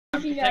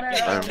looking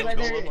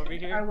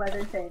at our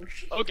weather thing.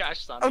 Oh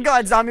gosh, zombie. Oh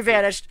god, zombie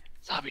vanished.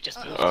 Zombie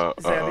just moved.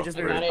 Zombie just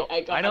moved.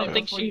 I don't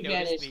think she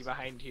noticed me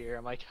behind here.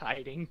 I'm like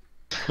hiding.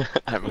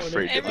 I'm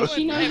afraid to Everyone, look.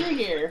 she knows you're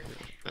here.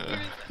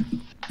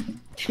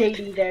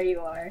 Shady, there you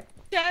are.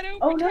 Shadow,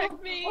 Oh no!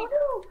 protect me.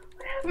 Oh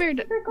no!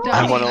 Weird.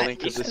 I I want to link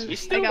to this.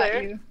 He's I still got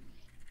there. you.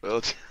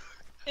 Well,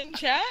 In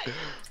chat?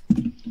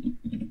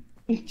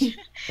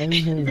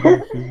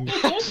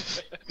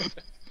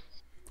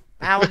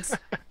 Bounce,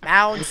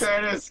 bounce,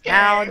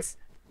 bounce,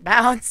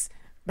 bounce,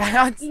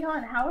 bounce,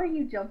 Eon, how are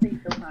you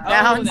jumping so high?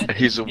 Bounce.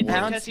 he's a It's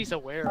wolf. because he's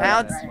aware of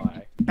Bounce. it, that's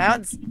why.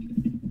 bounce,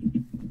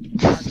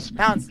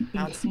 bounce,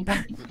 bounce,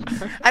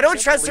 bounce. I don't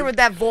trust her with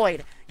that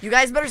void. You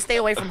guys better stay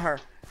away from her.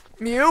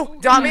 Mew,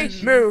 Domi,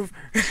 move.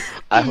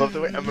 I love the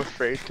way I'm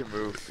afraid to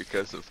move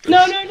because of this.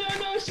 No,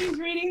 she's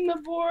reading the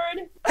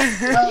board.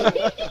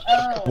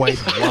 Oh. Wait,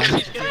 what?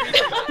 She's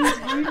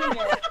reading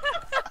it.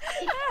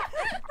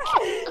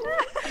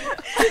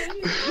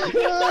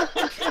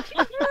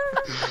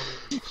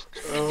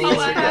 She's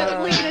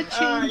probably gonna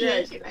change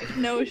it.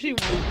 No, she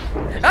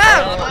won't.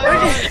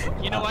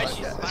 Ah! You know why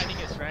she's finding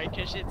us, right?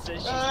 Because it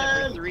says she's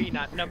number 3,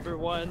 not number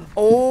 1.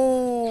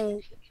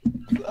 Oh.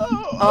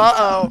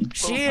 Uh-oh.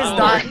 She is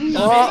not.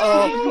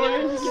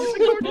 Uh-oh.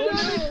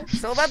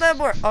 So about that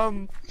board.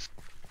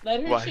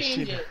 Let her Why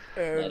change she- it.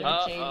 Let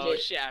her change Uh-oh, it.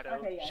 Shadow.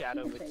 Okay, yeah,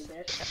 Shadow she would can save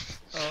it.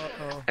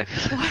 Uh-oh. Why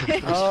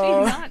is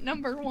Oh. she not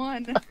number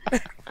 1?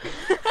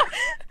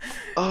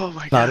 Oh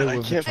my Thought god, it I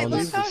was can't I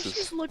believe love how this she's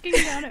is. looking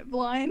down at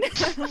blind.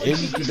 In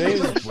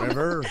today's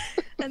river.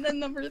 And then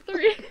number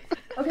 3.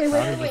 Okay, wait.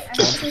 I have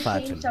to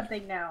Pattern. change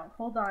something now.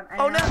 Hold on.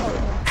 Oh, no.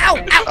 Ow!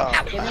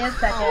 Ow! Give me a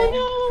second.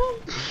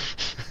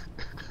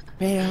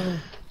 Well,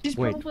 She's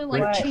Wait, probably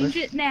like, wait. change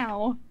it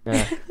now.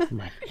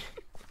 my.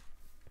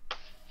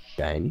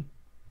 Shiny.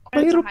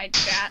 That's a hide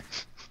chat.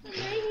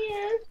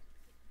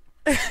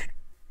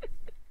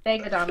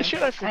 Thank you, Domi.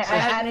 Should I I fix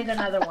added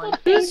another one.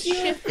 Who's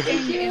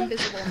shifting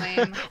invisible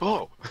name?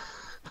 Oh,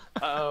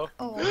 Uh-oh.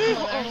 Oh,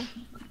 hello.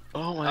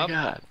 oh my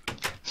god.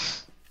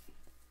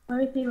 Let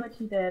me see what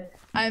you did.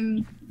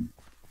 I'm.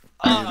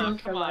 Oh,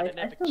 for come on, life. an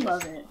I epic still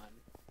love kiss it.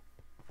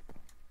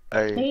 I,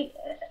 Hey,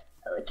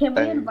 can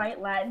we I- invite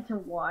Latin to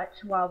watch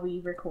while we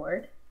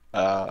record?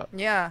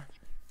 Yeah.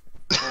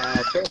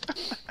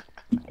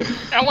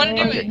 I want to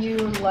do Would it. you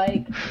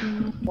like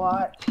to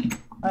watch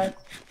us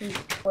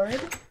record?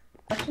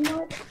 Question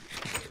mark?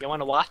 You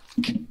wanna wask?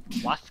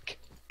 Wask?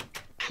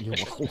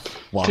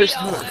 Wow. There's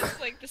We all no- have,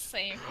 like the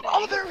same thing.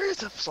 Oh, there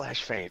is a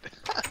flash feint.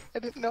 I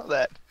didn't know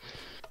that.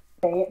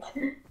 Say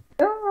it.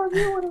 Oh,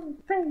 you want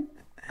to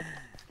say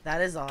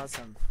That is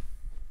awesome.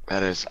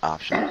 That is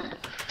optional.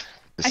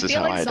 This I is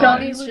feel how like I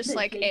Zombie's die. just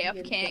like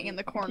AFKing in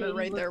the corner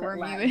right there where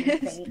Mew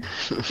is.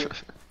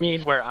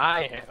 mean where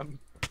I am.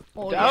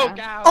 Oh, Oh, yeah.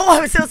 God.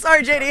 Oh, I'm so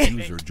sorry, JD.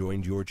 User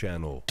joined your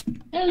channel.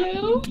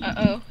 Hello?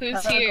 Uh-oh,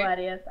 who's here?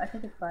 Gladius. I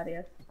think it's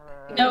Gladius.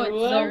 No, it's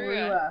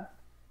Zorua. Zorua.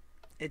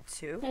 It's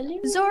who?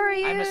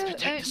 Zori, I must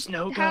protect the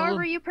snow golem.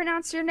 however you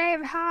pronounce your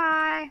name,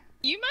 hi.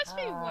 You must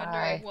be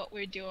wondering what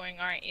we're doing,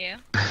 aren't you?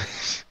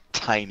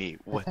 Tiny,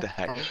 what the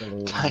heck?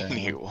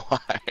 Tiny, why?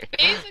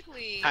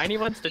 Basically, Tiny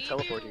wants to we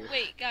teleport do... you.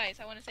 Wait, guys,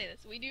 I want to say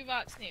this. We do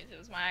Vox News. It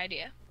was my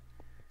idea.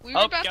 We Oh,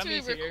 were about to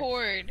Gummy's here.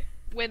 record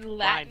when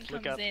Latin Blind,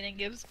 look comes up. in and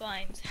gives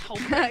Blinds help.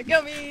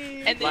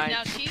 Gummy. And then Blind,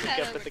 now she's look at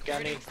up a at the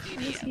recording Gummy. studio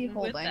What is he with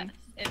holding? us,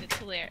 and it's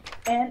hilarious.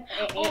 And,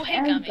 Oh, hey,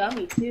 and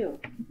Gummy. too.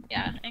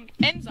 Yeah,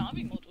 and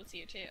Zombie Mold was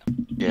here too.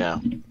 Yeah.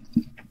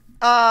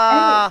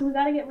 Anyway, so we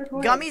gotta get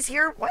recorded. Gummy's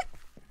here? What?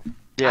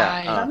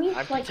 Yeah. Gummy's I'm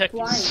like protecting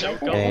flying. Snow Right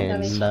there.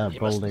 And He Let's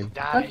must Golden.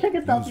 die. take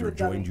a selfie User with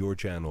Gummy. joined your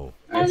channel.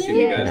 I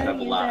see you guys Yeah. have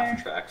laugh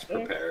User. tracks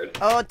prepared.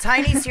 Oh,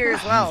 Tiny's here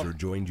as well. User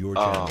joined your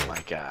Oh channel. my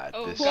god,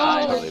 Oh, this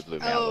God. totally blew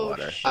me out of the Oh,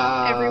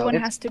 water. everyone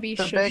has to be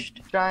shushed.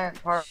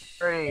 giant party.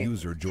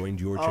 User joined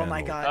your channel. Oh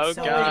my god, Oh,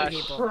 so gosh. many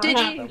people.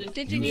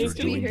 Digi User needs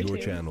to be joined here your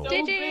too. channel.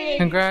 Digi!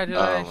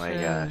 Congratulations. Oh my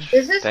gosh.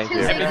 This is Thank you.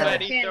 Tuesday.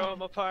 Everybody throw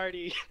him a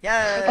party.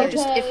 Yeah. Okay,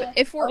 just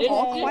if we're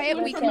all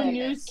quiet, we From a can.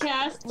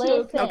 newscast to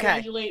Listen.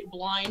 congratulate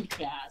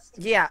Blindcast.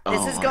 Yeah, this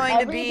Oh is my going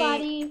to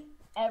be.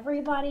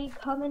 Everybody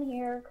come in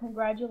here,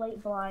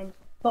 congratulate Blind.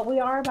 But we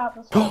are about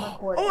to start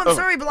recording. Oh, I'm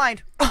sorry,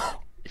 Blind. You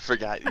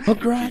forgot.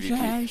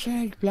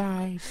 Congratulations,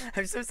 Blind.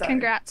 I'm so sorry.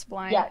 Congrats,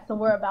 Blind. Yeah, so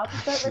we're about to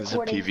start This is a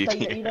recording, so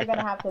PvP. you're either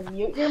gonna have to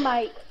mute your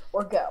mic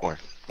or go. Or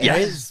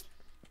Yes.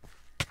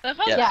 The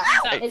hell Yeah,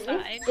 is it is,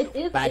 outside? it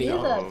is a Patio.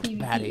 PvP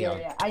Patio.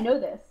 area. I know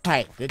this.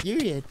 Hey, did you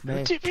hit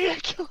me?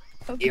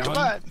 Okay. Come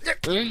on.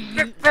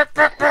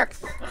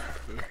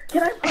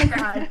 Can I punch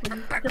eyes,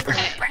 please? Just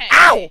Hey, like- hey,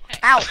 Ow! hey, hey.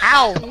 Ow!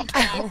 Ow!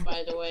 Ow,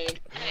 by the way.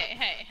 Hey,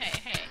 hey, hey,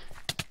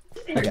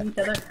 hey. hit each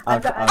other.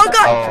 Ouch, I've Oh, got-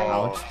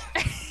 God!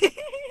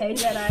 Hey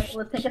Jedi,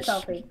 let's take a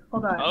selfie.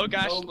 Hold on. Oh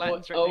gosh, Oh,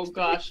 Latin's right oh next to me.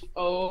 gosh,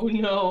 oh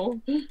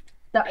no.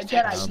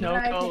 Jedi, you Snow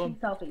and I are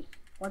golem. taking selfies.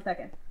 1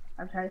 second.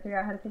 I'm trying to figure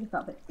out how to take a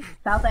selfie.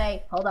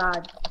 Selfie, hold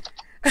on.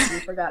 You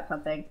forgot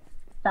something.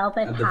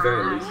 Selfie At the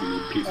very time. least, you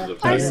need pieces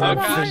of I tape. saw Don't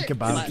that. think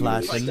about Latin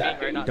Latin. is like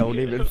that right now. Don't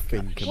even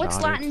think about What's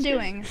it. Latin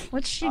doing?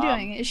 What's she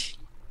doing? Is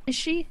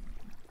she?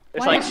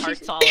 There's Why like is she-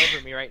 hearts all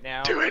over me right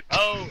now. Do it.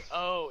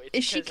 Oh, it's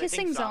Is she because I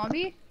think kissing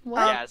zombie?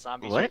 What? Yeah,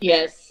 zombies. What?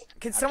 Yes,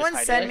 Can I'm someone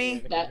just send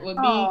hiding me? that would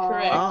be Aw.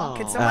 correct. Oh.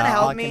 Can someone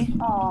help I me?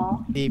 Aw.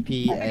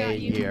 DPA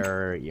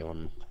here,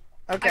 Yon.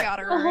 I Okay. got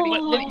her already.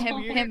 Oh.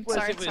 Him. Was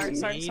Sorry, it was sorry,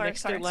 sorry, me sorry,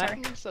 next to sorry, sorry.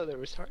 Latin, so there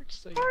was hearts.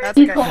 So That's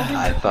He okay. told me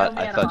I to thought kill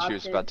me I on thought a she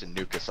was about to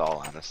hostage. nuke us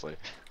all. Honestly.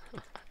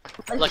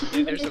 Like,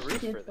 Luckily, even there's a if roof she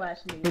for did that. slash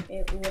me,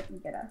 it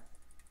wouldn't get us.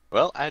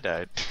 Well, I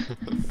died.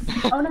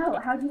 Oh no,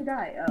 how'd you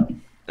die? Oh.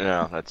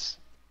 No, that's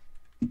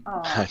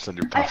Aw. that's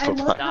under I Vox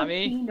Populi. love how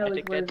Nami, he I knows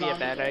think where that'd be a zombie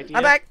bad is. idea.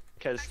 I'm back.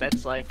 Because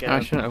that's like I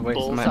a shouldn't have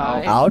wasted my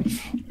bullseye. Ouch.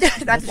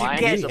 That's what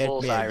Lion you is get. a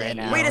bullseye right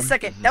now. Wait a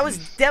second. That was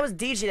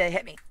DJ that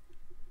hit me.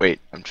 Wait,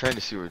 I'm trying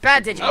to see where.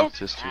 Bad digit. Oh,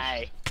 just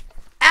Hi.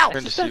 Ow!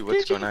 trying to see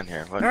what's going on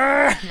here. What?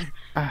 Urgh.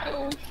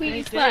 Oh,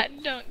 please,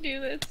 Latin, don't do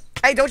this.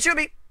 Hey, don't shoot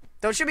me.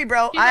 Don't shoot me,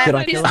 bro. He's I Did I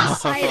not kill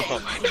decided.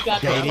 You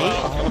got JD,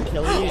 that. I'll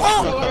kill you.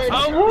 Sword.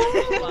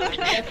 Oh!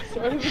 That's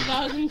sword of a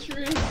thousand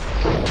truths.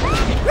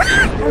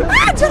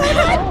 Ah, Jedi,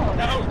 run!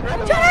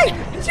 Jedi!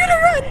 Jedi,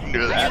 run!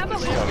 Knew I that have a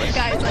was home, coming.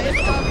 guys, I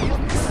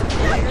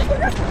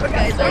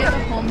have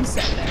a home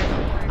set there.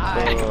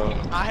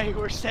 I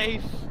we're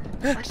safe.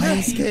 I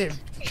escaped.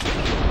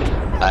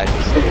 I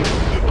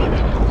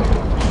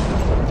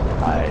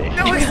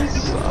No,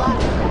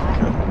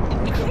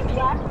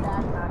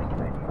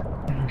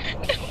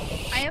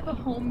 I have a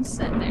home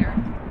set there.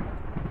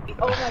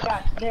 Oh my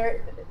gosh,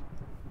 there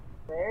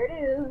it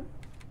is.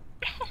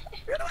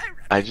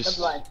 I The just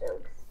blood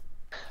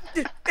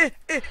jokes.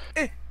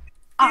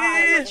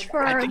 I was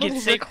for I our think little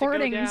it's safe to go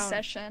recording down.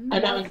 session.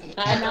 Announce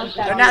Announce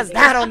that.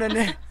 that on the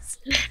news.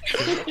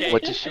 Okay,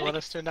 What does she want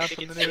us to I announce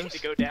think on it's the safe news? to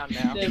go down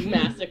now. The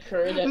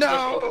massacre that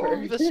No, just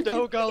occurred. the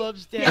snow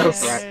golem's dead.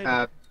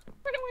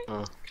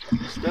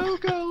 Snow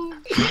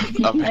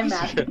golem. And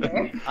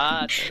massacre.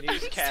 The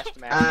newscast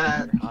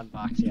massacre on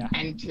Vox, yeah.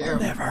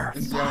 Never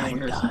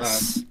find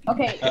us.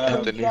 Okay,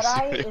 so The news-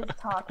 Jedi is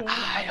talking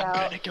I'm about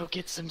gonna go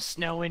get some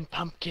snow and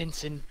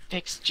pumpkins and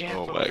fix Jeff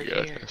Oh over my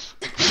here. goodness.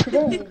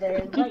 today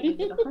there is lightning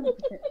with a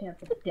 100%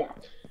 chance of death.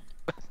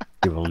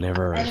 You will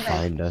never Anyway.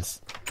 find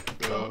us.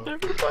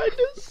 Never find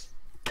us.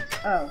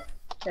 Oh.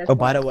 there's Oh,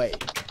 by one. the way,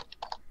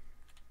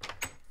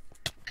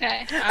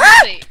 Okay,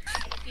 honestly,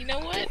 you know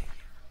what?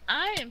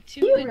 I am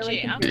too You really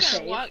legit. think I'm you're gonna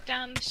safe? walk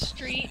down the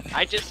street.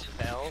 I just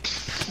fell.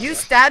 You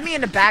stabbed me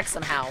in the back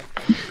somehow.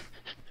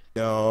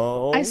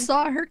 no. I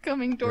saw her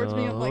coming towards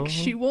me. I'm like, No.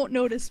 she won't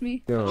notice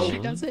me. No. She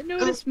doesn't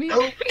notice me.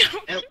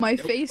 My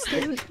face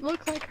doesn't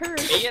look like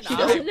hers. Me and She I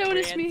doesn't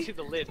notice ran me. to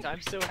the lift.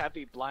 I'm so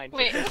happy blind.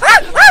 Wait.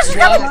 because- She's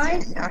coming.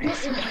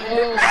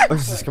 Why? Oh,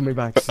 she's coming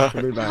back. She's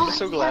coming I'm back.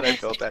 so glad I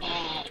felt that.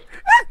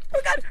 Oh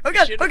god! Oh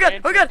god! Should've Oh god!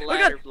 ran Oh to god! the Oh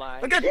god! ladder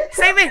blind. Oh god!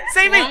 Save me!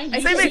 Save me! Blind. I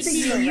Save just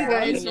me! see you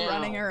guys Now.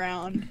 running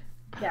around.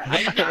 Yeah,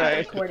 I we're tried.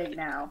 recording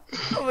now.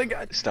 Oh my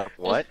god! Stop.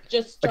 What?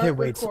 Just start Okay,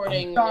 wait, so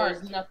recording. Start.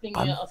 There's nothing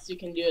I'm- else you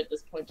can do at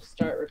this point to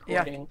start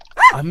recording.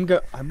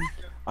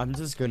 I'm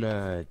just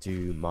gonna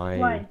do my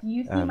Blind, do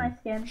you see my um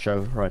skin? show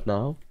right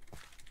now.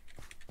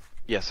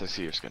 Yes, I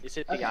see your skin. Is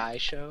it the Okay. eye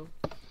show?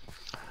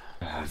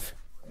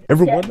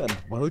 Everyone, and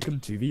welcome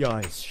to the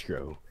Ice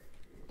Show.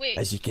 Wait,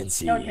 As you can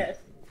see, No one cares.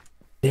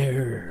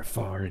 there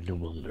far in the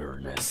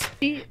wilderness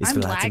See, is I'm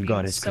the Latin lagging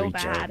goddess so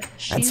creature, bad. and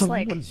She's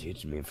like, someone's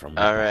hitting me from.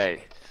 All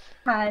right.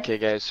 Hi. Okay,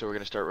 guys. So we're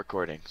gonna start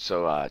recording.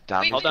 So,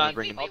 Dom, Wait, Hold gonna on,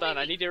 bring in. hold on.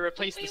 I need to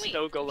replace the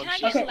snow golem. Can I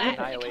She just Okay, let her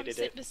come annihilated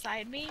sit it.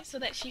 beside me so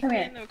that she Come can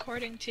here. be in the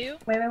recording too?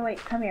 Wait.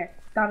 Come here.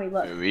 Tommy,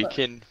 look. We look.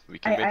 can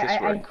make I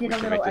this work. did We a can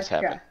little make this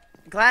extra. happen.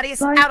 Gladius,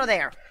 Blind. out of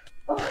there!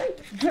 Oh,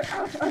 get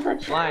out of the chair.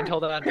 Blind,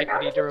 hold on. Get I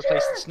out need of to the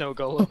replace chair. the snow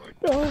golem.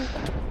 No.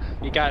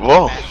 You got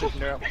Whoa. massive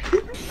neural.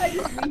 I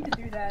didn't mean to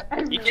do that. I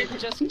He really didn't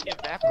just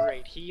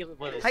evaporate. He was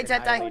Hi,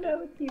 Ted, Oh Ted.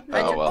 no, keep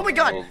Oh, well. my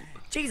god. Well,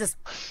 Jesus!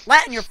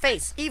 Latin your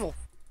face! Evil!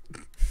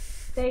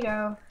 There you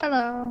go.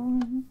 hello.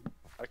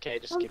 Okay,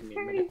 just give me a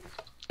minute.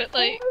 But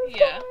like,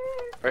 yeah.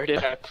 Where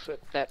did I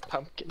put that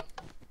pumpkin?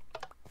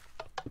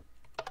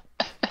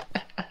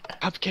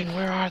 Pumpkin,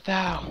 where art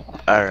thou?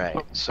 All right.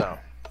 So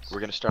we're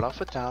gonna start off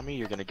with Tommy.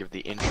 You're gonna give the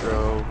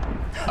intro,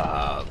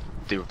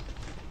 the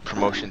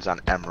promotions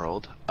on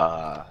Emerald.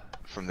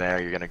 From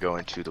there, you're gonna go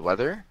into the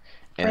weather,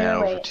 and then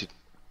over Wait. to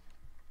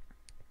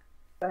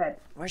Go ahead.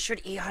 Where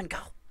should Eon go?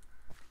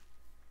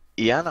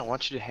 Ian. I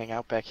want you to hang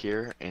out back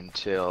here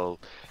until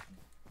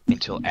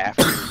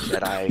after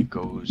Jedi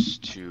goes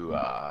to.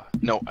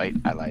 No, I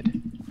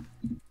lied.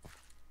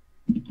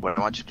 What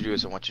I want you to do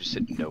is I want you to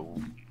sit.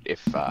 No,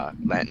 if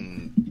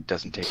Lanton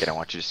doesn't take it, I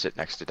want you to sit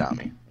next to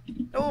Domi.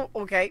 Oh,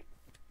 okay.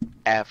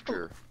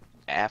 After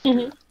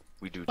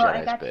we do Well, I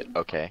Jedi's got bit, you.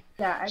 okay?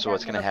 Yeah, I So got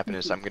what's gonna little happen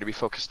is pieces. I'm gonna be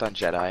focused on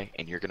Jedi,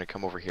 and you're gonna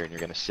come over here and you're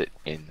gonna sit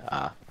in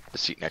the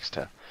seat next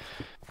to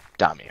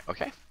Domi,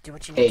 okay? Do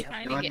what you need to.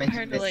 Trying to get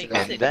her to like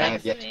And sit then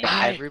next to me.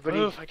 everybody.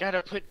 Move, I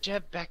gotta put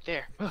Jeb back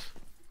there. Move.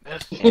 Move.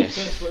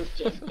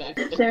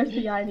 There's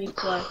the I need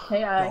for.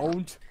 Hey, I.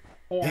 Don't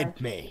Hey, I.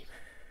 hit me.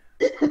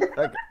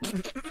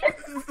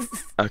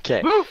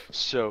 Okay,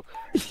 so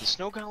the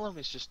snow golem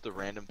is just the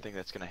random thing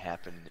that's gonna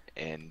happen,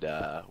 and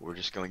we're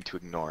just going to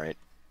ignore it.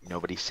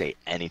 Nobody say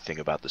anything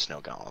about the snow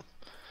golem.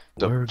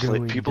 So We're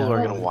going people are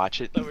gonna down.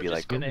 watch it So and we're be just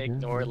like, gonna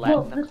ignore Well,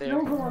 Latin the up there.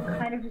 snow golem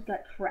kind of just got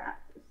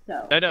trapped,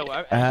 so. No,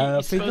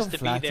 he's Think supposed of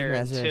to be there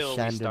Latin as a until we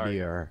start.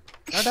 chandelier.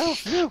 No,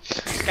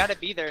 he's gotta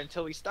be there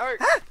until we start.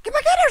 Ah, get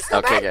my gators! Go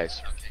okay, back!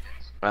 guys.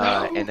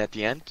 And at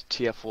the end,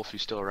 TF Wolf, you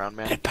still around,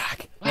 man?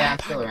 Back. Yeah, I'm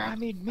still around. I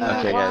mean, Okay,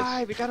 man, guys.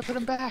 why? We gotta put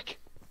him back.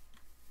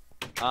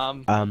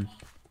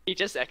 He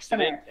just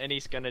exited and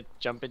he's gonna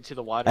jump into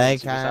the water I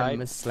and suicide.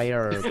 can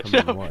Slayer come No,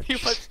 and watch. he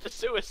wants to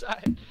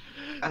suicide.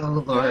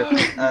 Oh lord.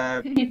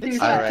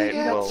 Alright,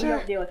 well,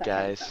 don't deal with that.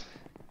 guys.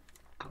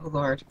 Oh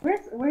lord.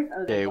 Where's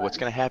other Okay, one? what's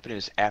gonna happen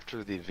is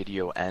after the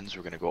video ends,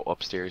 we're gonna go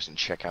upstairs and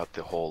check out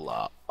the whole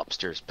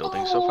upstairs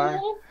building so far.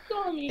 Oh,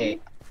 Domi. Hey,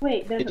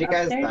 Wait, there's did you an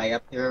guys upstairs? die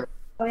up here?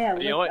 Oh yeah,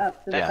 You know look what?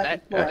 up to the second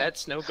That floor. that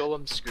snow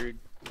golem screwed.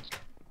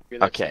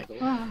 Okay.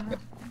 Ah.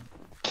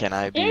 Can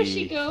I There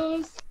she be?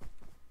 goes.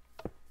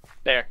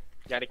 There.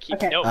 Gotta keep.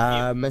 Okay.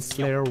 No. Miss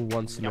Slayer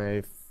wants to know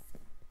if.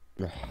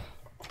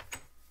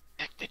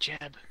 Heck the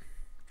jab.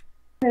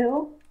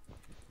 Who?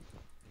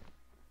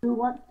 Who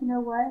wants to know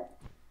what?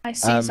 I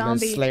see Miss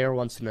zombie. Slayer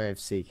wants to know if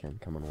C can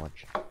come and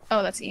watch.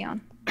 Oh, that's Eon.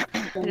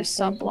 I just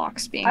saw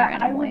blocks being I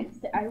randomly.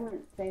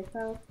 wouldn't say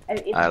so.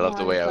 I love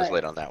the way I was but-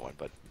 late on that one,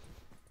 but.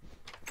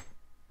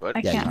 What?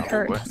 I can't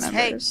hurt What?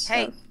 members.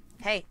 Hey,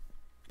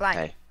 Black.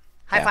 Hey.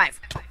 High Yeah. five.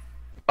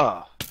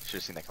 Oh, should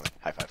have seen that coming.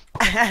 High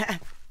five.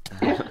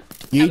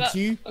 You about-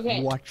 two,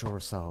 okay. watch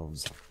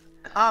yourselves.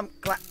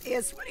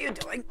 Yes, what are you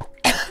doing?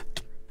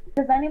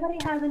 Does anybody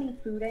have any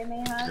food I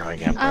may have?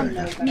 Growing up. Um,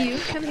 No, but Mew, I-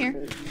 come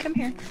here. Come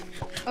here.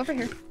 Over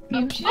here.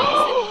 Mew.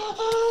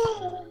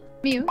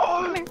 Mew,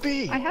 Oh, come here.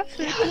 B. I have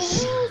food.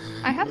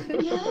 I have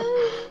food.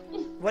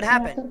 What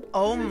happened?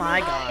 Oh my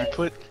She god.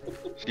 put.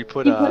 She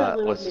put. He put a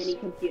little What's mini this?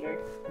 computer.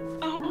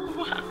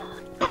 Oh,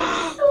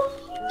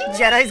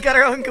 Jedi's got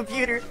her own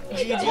computer.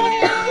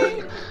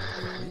 GG.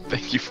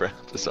 Thank you for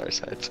the SAR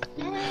side.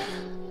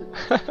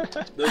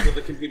 Those are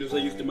the computers I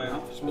used in my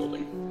office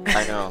building.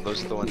 I know.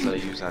 Those are the ones that I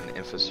use on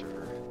Info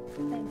server.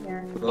 Thank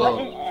you. Oh.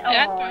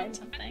 yeah, doing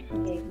something.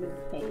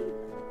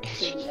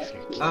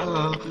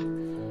 Oh.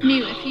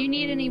 Mew, if you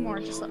need any more,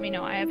 just let me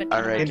know. I have a ton.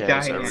 Alright, Can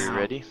guys, die are we now.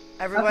 ready?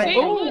 Everyone. Okay.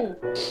 Oh,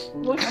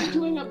 what's she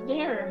doing up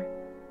there?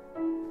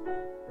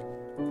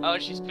 Oh,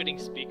 she's putting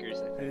speakers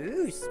in.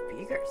 Ooh,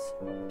 speakers.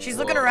 She's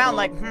looking around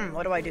like,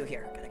 what do I do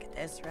here? Gotta get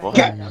this, right? What?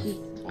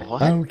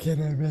 What? How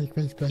can I make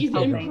this better? She's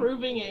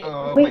improving it.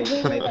 Oh, Wait,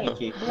 my wait.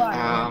 pinky.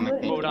 Block, my do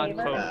it in Quote,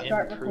 favor, unquote,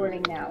 start improve.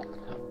 recording now.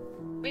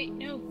 Wait,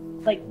 no.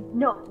 Like,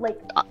 no, like.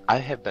 I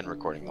have been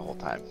recording the whole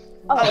time.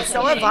 Oh,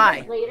 so have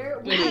I. Later,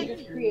 we can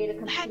just create a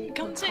Had complete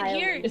comes in compilation.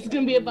 here. It's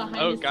gonna be a behind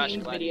Oh, the gosh,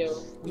 scenes Gladys.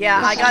 video. Yeah,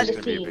 I Behind got. the It's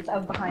gonna be a scenes big-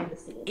 of behind the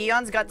scenes.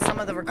 Eon's got some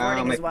of the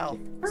recording my as well,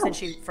 pinky. since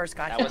she first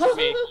got That here. wasn't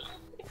me.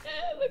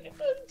 Look at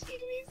those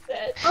TV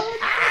sets.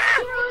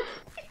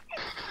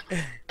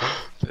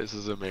 This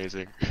is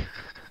amazing.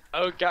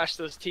 Oh gosh,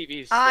 those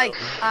TVs. I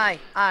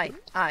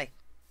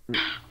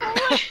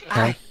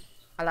Huh?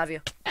 I love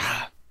you.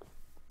 I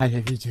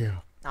love you too.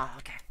 Oh,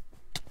 okay.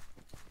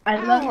 I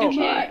love you Okay.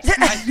 more.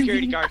 My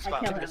security guard I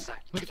spot. kill Look at him. this side.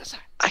 Look at this side.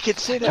 I can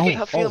say that Oh,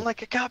 without feeling oh.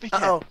 like a copycat.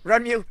 Uh-oh,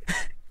 run Mew.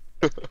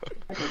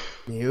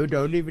 You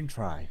don't even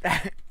try.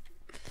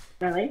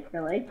 Really?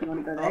 Really? You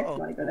wanna go there? Uh-oh. You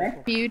wanna go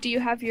there? Mew, do you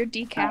have your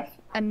decaf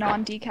and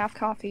non-decaf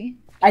coffee?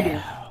 I do.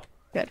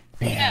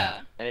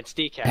 Yeah. And it's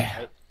decaf,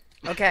 right?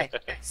 Okay,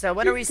 so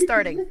when are we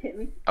starting? Just hit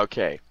me.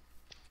 Okay.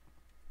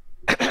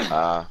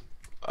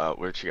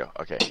 Where'd she go?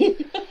 Okay.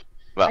 I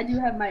Well, do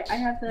have my. I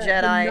have the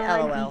Jedi, the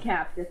LOL.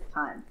 non-decaf this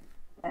time.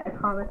 I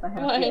promise I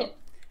have What? two.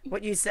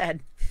 What you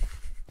said.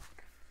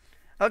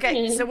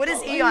 Okay, so what is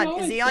Oh, I Eon? know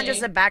Is it's Eon just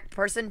a saying. back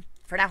person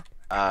for now?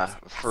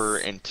 for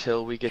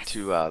until we get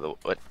to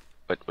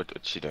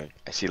what's she doing?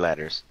 I see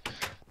ladders.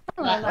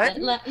 Let What?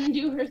 Latin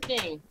do her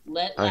thing.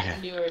 Let Okay.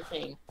 Latin do her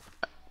thing.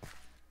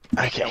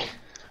 Okay.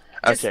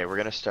 Just- Okay, we're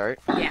gonna start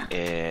Yeah.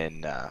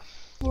 in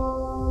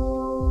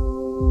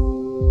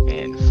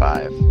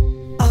 5,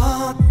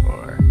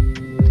 4,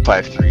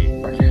 5, 3,